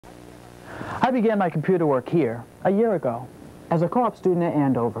I began my computer work here a year ago as a co-op student at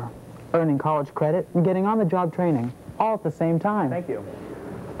Andover, earning college credit and getting on-the-job training, all at the same time. Thank you.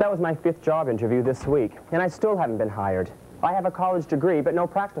 That was my 5th job interview this week, and I still haven't been hired. I have a college degree, but no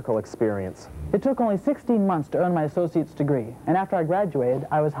practical experience. It took only 16 months to earn my associate's degree, and after I graduated,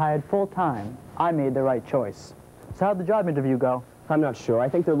 I was hired full-time. I made the right choice. So how'd the job interview go? I'm not sure. I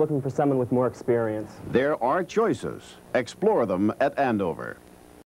think they're looking for someone with more experience. There are choices. Explore them at Andover.